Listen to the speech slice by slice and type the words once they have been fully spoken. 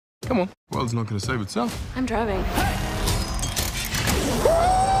Come on. World's not going to save itself. I'm driving.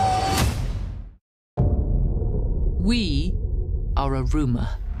 We are a rumor.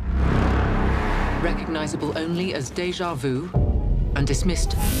 Recognizable only as déjà vu and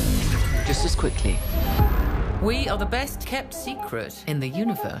dismissed just as quickly. We are the best kept secret in the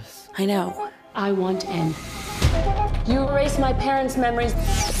universe. I know. I want in. You erased my parents' memories,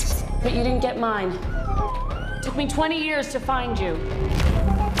 but you didn't get mine. It took me 20 years to find you.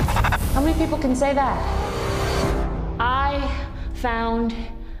 How many people can say that? I found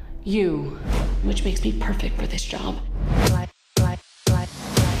you, which makes me perfect for this job.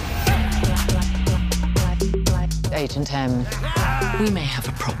 Agent M, we may have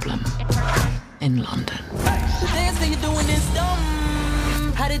a problem in London.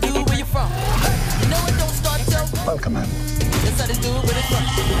 Welcome in.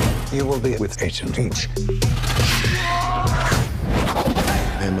 You will be with Agent H.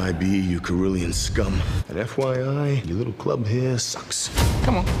 MIB, you Carillion scum. And FYI, your little club here sucks.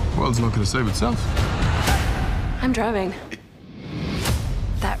 Come on. World's not going to save itself. I'm driving.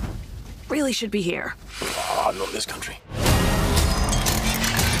 That really should be here. Oh, not in this country.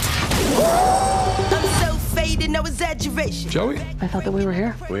 I'm so faded, no exaggeration. Joey? I thought that we were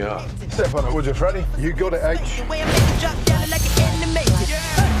here. We are. Step on it, would you, Freddy? You go to H.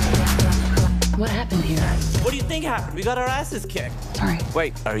 What happened here? What do you think happened? We got our asses kicked. Sorry.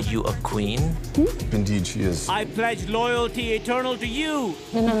 Wait, are you a queen? Indeed, she is. I pledge loyalty eternal to you.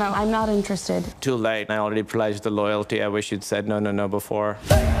 No, I'm not interested. Too late. I already pledged the loyalty. I wish you'd said no before.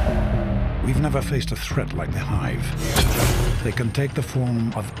 We've never faced a threat like the Hive. They can take the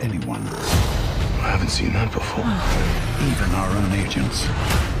form of anyone, I haven't seen that before. even our own agents.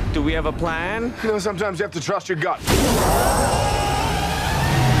 Do we have a plan? You know, sometimes you have to trust your gut.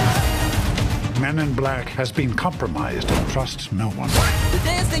 Men in Black has been compromised and trusts no one.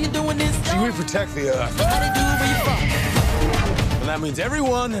 See, we protect the Earth. And that means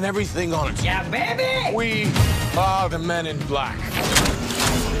everyone and everything on it. Yeah, baby! We are the Men in Black.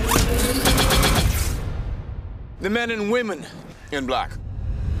 The men and women in black.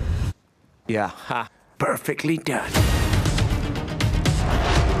 Yeah, ha. Perfectly done.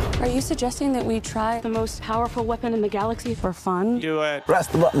 Are you suggesting that we try the most powerful weapon in the galaxy for fun? Do it. Press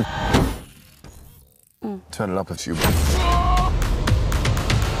the button. Turn it up a few.